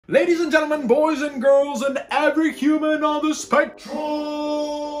Ladies and gentlemen, boys and girls, and every human on the spectrum!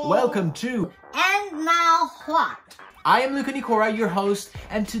 Welcome to And Now What? I am Luca Nicora, your host,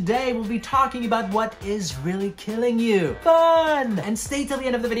 and today we'll be talking about what is really killing you. Fun! And stay till the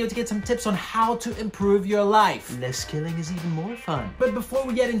end of the video to get some tips on how to improve your life. Less killing is even more fun. But before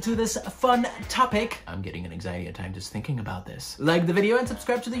we get into this fun topic, I'm getting an anxiety attack just thinking about this. Like the video and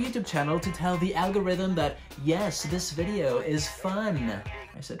subscribe to the YouTube channel to tell the algorithm that, yes, this video is fun.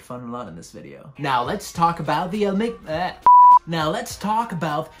 I said fun a lot in this video. Now let's talk about the amygdala.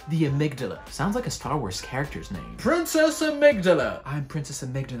 Sounds like a Star Wars character's name. Princess Amygdala. I'm Princess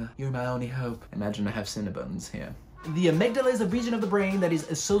Amygdala. You're my only hope. Imagine I have Cinnabons here. The amygdala is a region of the brain that is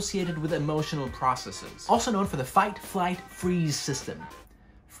associated with emotional processes, also known for the fight, flight, freeze system.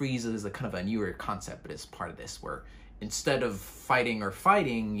 Freeze is a kind of a newer concept, but it's part of this, where instead of fighting or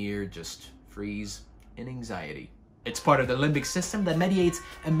fighting, you're just freeze in anxiety. It's part of the limbic system that mediates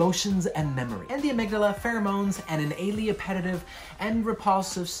emotions and memory. And the amygdala, pheromones, and innately appetitive and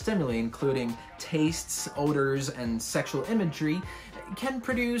repulsive stimuli, including tastes, odors, and sexual imagery, can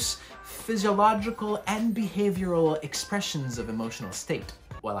produce physiological and behavioral expressions of emotional state.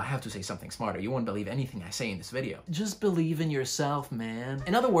 Well, I have to say something smarter. You won't believe anything I say in this video. Just believe in yourself, man.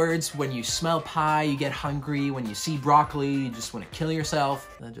 In other words, when you smell pie, you get hungry. When you see broccoli, you just want to kill yourself.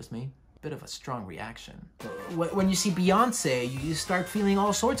 Is that just me? Bit of a strong reaction. When you see Beyonce, you start feeling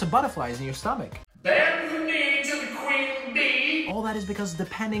all sorts of butterflies in your stomach. Bend the knee to the queen bee. All that is because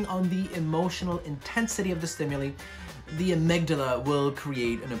depending on the emotional intensity of the stimuli, the amygdala will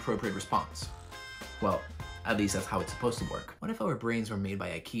create an appropriate response. Well, at least that's how it's supposed to work. What if our brains were made by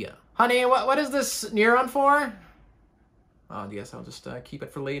IKEA? Honey, what is this neuron for? Oh, I guess I'll just keep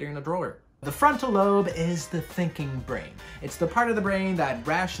it for later in a drawer. The frontal lobe is the thinking brain. It's the part of the brain that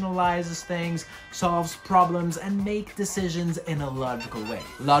rationalizes things, solves problems, and makes decisions in a logical way.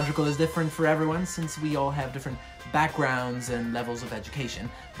 Logical is different for everyone since we all have different backgrounds and levels of education,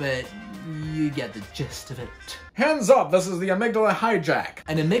 but you get the gist of it. Hands up, this is the amygdala hijack.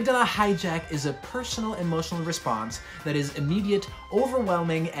 An amygdala hijack is a personal emotional response that is immediate,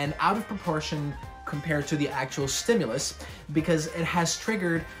 overwhelming, and out of proportion compared to the actual stimulus because it has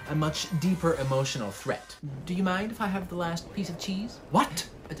triggered a much deeper emotional threat. Do you mind if I have the last piece of cheese? What?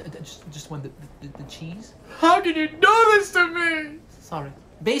 Just want the cheese? How did you do this to me? Sorry.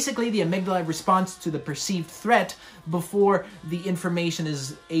 Basically, the amygdala responds to the perceived threat before the information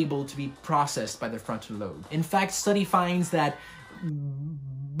is able to be processed by the frontal lobe. In fact, study finds that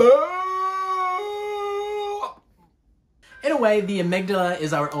in a way, the amygdala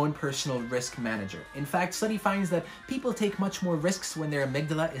is our own personal risk manager. In fact, study finds that people take much more risks when their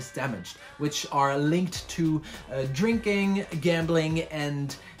amygdala is damaged, which are linked to drinking, gambling,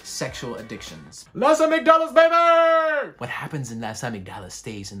 and sexual addictions. Las amygdalas, baby! What happens in las amygdalas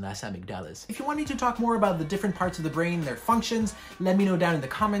stays in las amygdalas. If you want me to talk more about the different parts of the brain and their functions, let me know down in the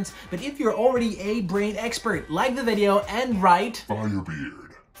comments. But if you're already a brain expert, like the video and write Firebeard.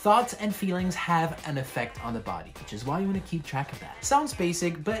 Thoughts and feelings have an effect on the body, which is why you want to keep track of that. Sounds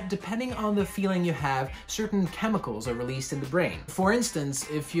basic, but depending on the feeling you have, certain chemicals are released in the brain. For instance,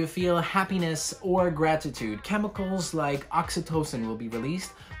 if you feel happiness or gratitude, chemicals like oxytocin will be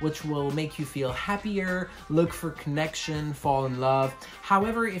released, which will make you feel happier, look for connection, fall in love.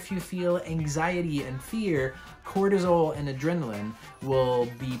 However, if you feel anxiety and fear, cortisol and adrenaline will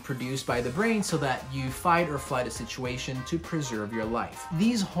be produced by the brain so that you fight or flight a situation to preserve your life.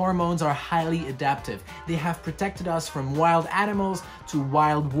 These hormones are highly adaptive. They have protected us from wild animals to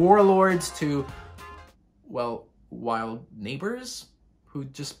wild warlords to, well, wild neighbors who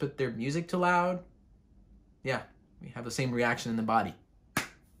just put their music too loud. Yeah, we have the same reaction in the body.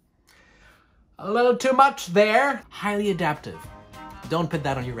 A little too much there. Highly adaptive. Don't put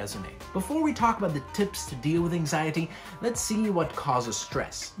that on your resume. Before we talk about the tips to deal with anxiety, let's see what causes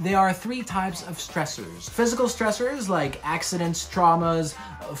stress. There are 3 types of stressors. Physical stressors like accidents, traumas,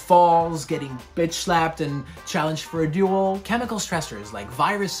 falls, getting bitch slapped and challenged for a duel. Chemical stressors like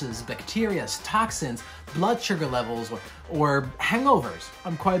viruses, bacteria, toxins, blood sugar levels, or hangovers.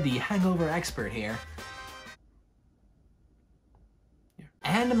 I'm quite the hangover expert here.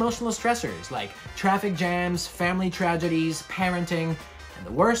 And emotional stressors like traffic jams, family tragedies, parenting, and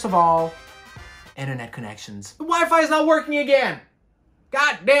the worst of all, internet connections. The Wi-Fi is not working again!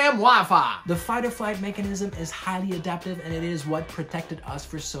 goddamn Wi-Fi. The fight or flight mechanism is highly adaptive, and it is what protected us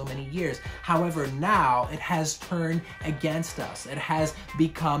for so many years. However, now it has turned against us. It has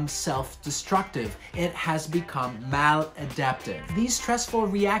become self-destructive. It has become maladaptive. These stressful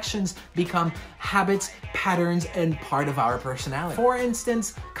reactions become habits, patterns, and part of our personality. For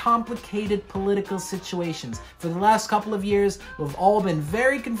instance, complicated political situations. For the last couple of years, we've all been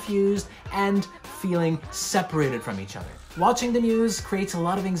very confused and feeling separated from each other. Watching the news creates a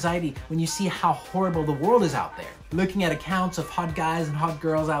lot of anxiety when you see how horrible the world is out there. Looking at accounts of hot guys and hot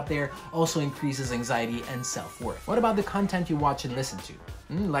girls out there also increases anxiety and self-worth. What about the content you watch and listen to?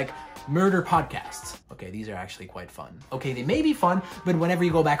 Like murder podcasts. Okay, these are actually quite fun. Okay, they may be fun, but whenever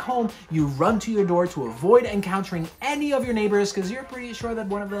you go back home, you run to your door to avoid encountering any of your neighbors because you're pretty sure that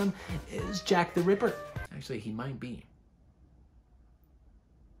one of them is Jack the Ripper. Actually, he might be.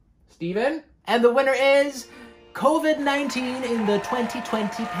 Steven? And the winner is COVID-19 in the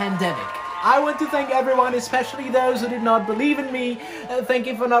 2020 pandemic. I want to thank everyone, especially those who did not believe in me. Thank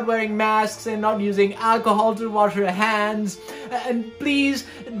you for not wearing masks and not using alcohol to wash your hands. And please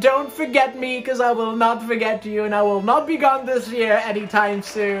don't forget me, because I will not forget you, and I will not be gone this year anytime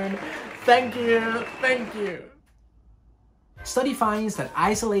soon. Thank you. Thank you. Study finds that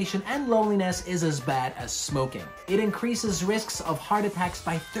isolation and loneliness is as bad as smoking. It increases risks of heart attacks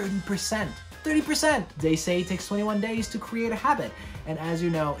by 30%. 30%! They say it takes 21 days to create a habit. And as you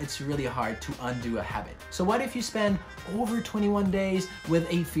know, it's really hard to undo a habit. So what if you spend over 21 days with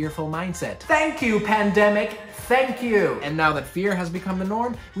a fearful mindset? Thank you, pandemic! Thank you! And now that fear has become the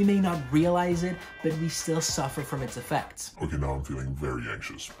norm, we may not realize it, but we still suffer from its effects. Okay, now I'm feeling very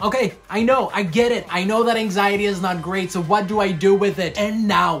anxious. Okay, I know, I get it. I know that anxiety is not great, so what do I do with it? And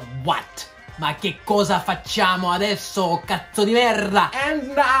now what? Ma che cosa facciamo adesso, cazzo di merda?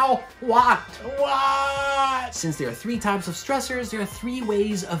 And now what? What? Since there are 3 types of stressors, there are 3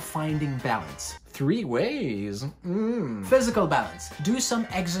 ways of finding balance. 3 ways? Physical balance. Do some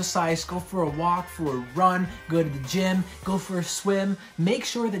exercise, go for a walk, for a run, go to the gym, go for a swim. Make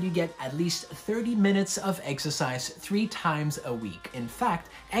sure that you get at least 30 minutes of exercise 3 times a week. In fact,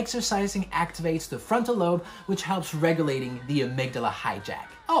 exercising activates the frontal lobe, which helps regulating the amygdala hijack.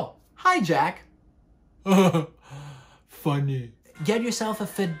 Oh, hijack? Funny. Get yourself a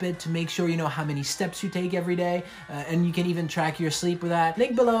Fitbit to make sure you know how many steps you take every day, and you can even track your sleep with that.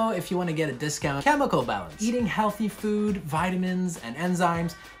 Link below if you want to get a discount. Chemical balance. Eating healthy food, vitamins, and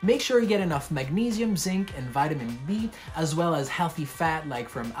enzymes. Make sure you get enough magnesium, zinc, and vitamin B, as well as healthy fat like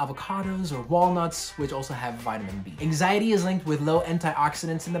from avocados or walnuts, which also have vitamin B. Anxiety is linked with low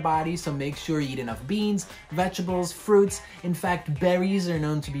antioxidants in the body, so make sure you eat enough beans, vegetables, fruits. In fact, berries are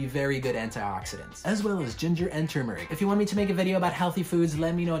known to be very good antioxidants, as well as ginger and turmeric. If you want me to make a video about healthy foods,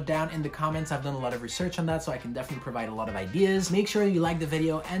 let me know down in the comments. I've done a lot of research on that, so I can definitely provide a lot of ideas. Make sure you like the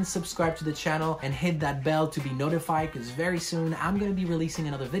video and subscribe to the channel and hit that bell to be notified, because very soon I'm going to be releasing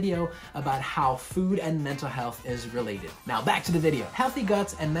another video about how food and mental health is related. Now back to the video. Healthy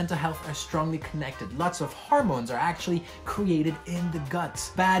guts and mental health are strongly connected. Lots of hormones are actually created in the guts.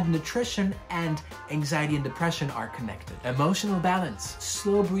 Bad nutrition and anxiety and depression are connected. Emotional balance.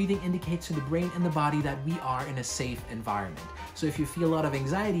 Slow breathing indicates to the brain and the body that we are in a safe environment. So if you feel a lot of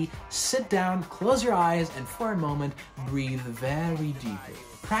anxiety, sit down, close your eyes, and for a moment, breathe very deeply.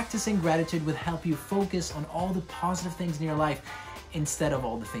 Practicing gratitude will help you focus on all the positive things in your life instead of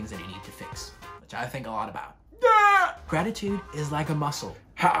all the things that you need to fix, which I think a lot about. Gratitude is like a muscle.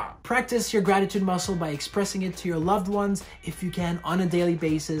 Ha! Practice your gratitude muscle by expressing it to your loved ones if you can on a daily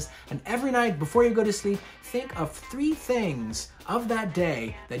basis, and every night before you go to sleep, think of 3 things of that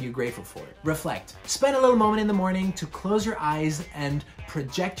day that you're grateful for. Reflect. Spend a little moment in the morning to close your eyes and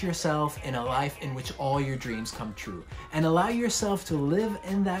project yourself in a life in which all your dreams come true, and allow yourself to live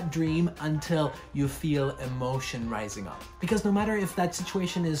in that dream until you feel emotion rising up. Because no matter if that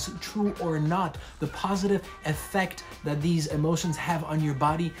situation is true or not, the positive effect that these emotions have on your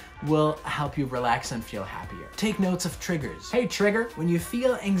body will help you relax and feel happier. Take notes of triggers. Hey trigger, when you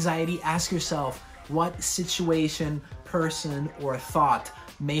feel anxiety, ask yourself what situation, person, or thought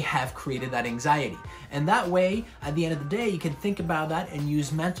may have created that anxiety. And that way, at the end of the day, you can think about that and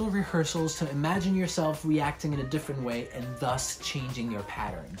use mental rehearsals to imagine yourself reacting in a different way and thus changing your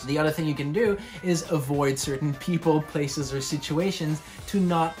patterns. The other thing you can do is avoid certain people, places, or situations to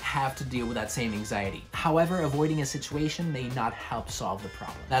not have to deal with that same anxiety. However, avoiding a situation may not help solve the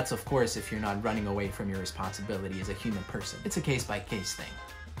problem. That's of course if you're not running away from your responsibility as a human person. It's a case-by-case thing,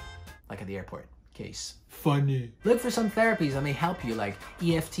 like at the airport. case funny. Look for some therapies that may help you, like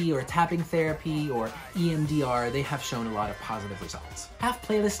EFT or tapping therapy or EMDR. They have shown a lot of positive results. Have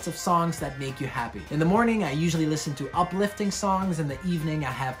playlists of songs that make you happy. In the morning, I usually listen to uplifting songs. In the evening,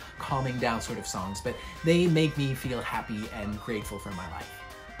 I have calming down sort of songs, but they make me feel happy and grateful for my life.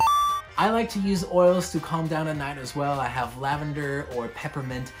 I like to use oils to calm down at night as well. I have lavender or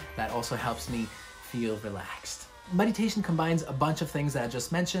peppermint that also helps me feel relaxed. Meditation combines a bunch of things that I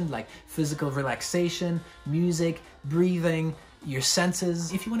just mentioned, like physical relaxation, music, breathing, your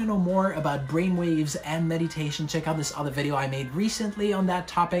senses. If you want to know more about brainwaves and meditation, check out this other video I made recently on that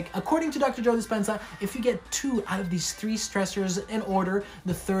topic. According to Dr. Joe Dispenza, if you get 2 out of these 3 stressors in order,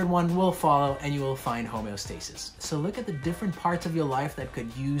 the 3rd one will follow and you will find homeostasis. So look at the different parts of your life that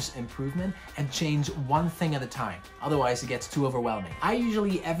could use improvement and change one thing at a time. Otherwise, it gets too overwhelming. I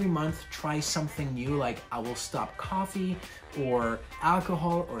usually every month try something new, like I will stop coffee or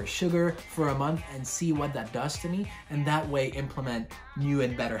alcohol or sugar for a month and see what that does to me, and that way implement new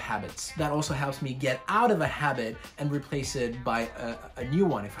and better habits. That also helps me get out of a habit and replace it by a new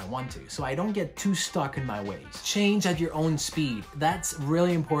one if I want to, so I don't get too stuck in my ways. Change at your own speed. That's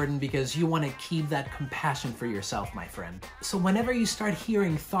really important because you want to keep that compassion for yourself, my friend. So whenever you start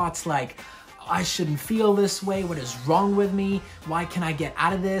hearing thoughts like, I shouldn't feel this way, what is wrong with me, why can I get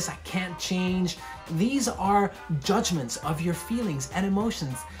out of this, I can't change. These are judgments of your feelings and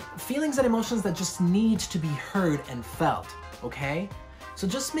emotions. Feelings and emotions that just need to be heard and felt, okay? So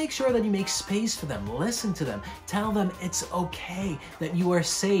just make sure that you make space for them, listen to them, tell them it's okay, that you are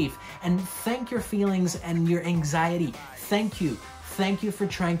safe, and thank your feelings and your anxiety. Thank you. Thank you for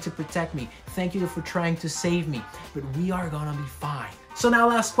trying to protect me. Thank you for trying to save me. But we are gonna be fine. So now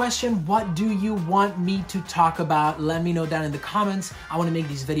last question, what do you want me to talk about? Let me know down in the comments. I want to make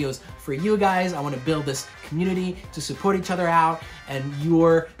these videos for you guys. I want to build this community to support each other out, and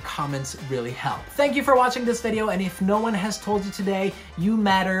your comments really help. Thank you for watching this video, and if no one has told you today, you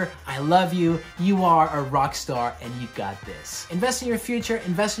matter, I love you, you are a rock star, and you got this. Invest in your future,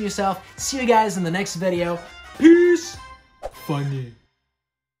 invest in yourself. See you guys in the next video. Peace! Funny.